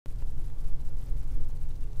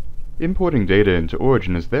Importing data into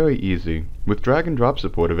Origin is very easy, with drag and drop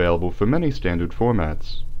support available for many standard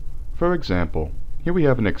formats. For example, here we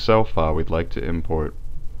have an Excel file we'd like to import.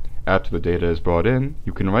 After the data is brought in,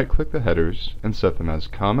 you can right-click the headers and set them as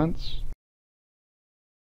comments,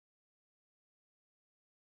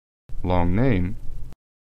 long name,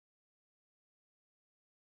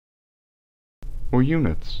 or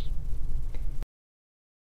units.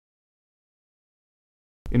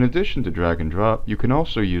 In addition to drag and drop, you can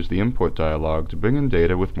also use the import dialog to bring in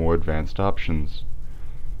data with more advanced options.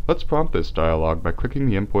 Let's prompt this dialog by clicking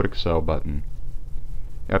the Import Excel button.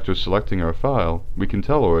 After selecting our file, we can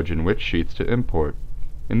tell Origin which sheets to import.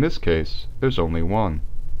 In this case, there's only one.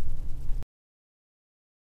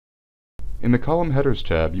 In the Column Headers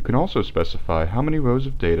tab, you can also specify how many rows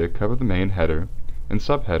of data cover the main header and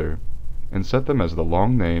subheader, and set them as the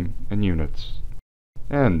long name and units.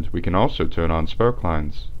 And we can also turn on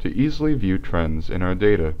sparklines to easily view trends in our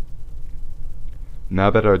data. Now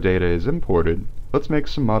that our data is imported, let's make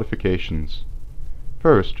some modifications.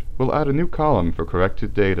 First, we'll add a new column for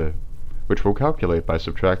corrected data, which we'll calculate by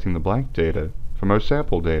subtracting the blank data from our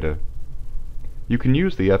sample data. You can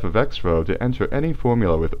use the f of x row to enter any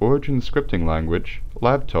formula with Origin scripting language,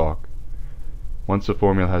 LabTalk. Once the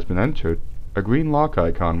formula has been entered, a green lock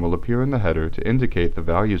icon will appear in the header to indicate the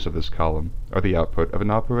values of this column are the output of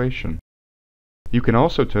an operation. You can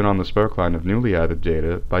also turn on the sparkline of newly added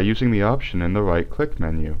data by using the option in the right-click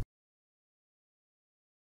menu.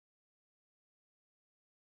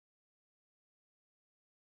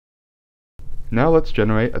 Now let's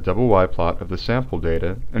generate a double Y plot of the sample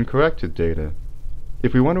data and corrected data.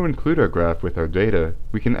 If we want to include our graph with our data,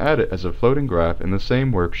 we can add it as a floating graph in the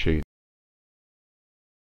same worksheet.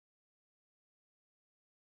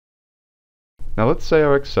 Now let's say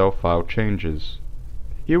our Excel file changes.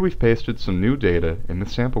 Here we've pasted some new data in the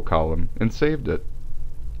sample column and saved it.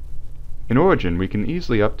 In Origin, we can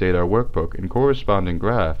easily update our workbook and corresponding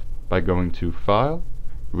graph by going to File,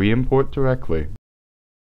 Re-import Directly.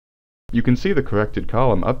 You can see the corrected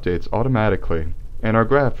column updates automatically, and our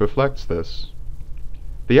graph reflects this.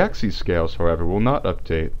 The axis scales, however, will not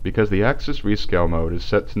update because the axis rescale mode is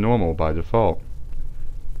set to normal by default.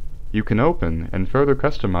 You can open and further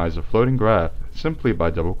customize a floating graph simply by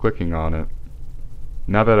double-clicking on it.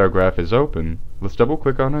 Now that our graph is open, let's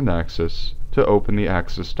double-click on an axis to open the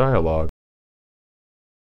axis dialog.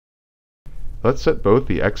 Let's set both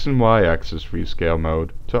the X and Y axis rescale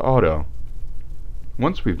mode to auto.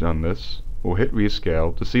 Once we've done this, we'll hit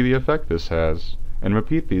rescale to see the effect this has, and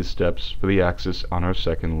repeat these steps for the axis on our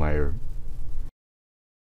second layer.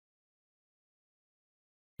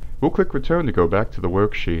 We'll click Return to go back to the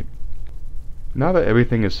worksheet. Now that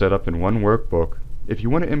everything is set up in one workbook, if you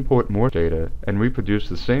want to import more data and reproduce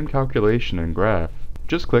the same calculation and graph,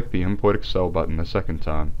 just click the Import Excel button a second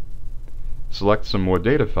time. Select some more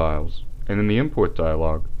data files, and in the Import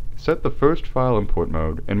dialog, set the first file import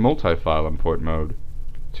mode and multi-file import mode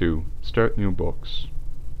to Start New Books.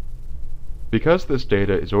 Because this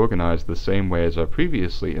data is organized the same way as our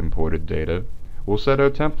previously imported data, we'll set our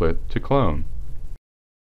template to Clone.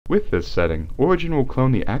 With this setting, Origin will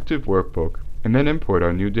clone the active workbook and then import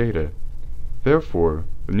our new data. Therefore,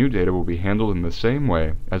 the new data will be handled in the same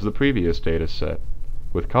way as the previous data set,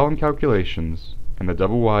 with column calculations and the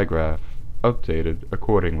double Y graph updated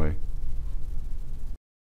accordingly.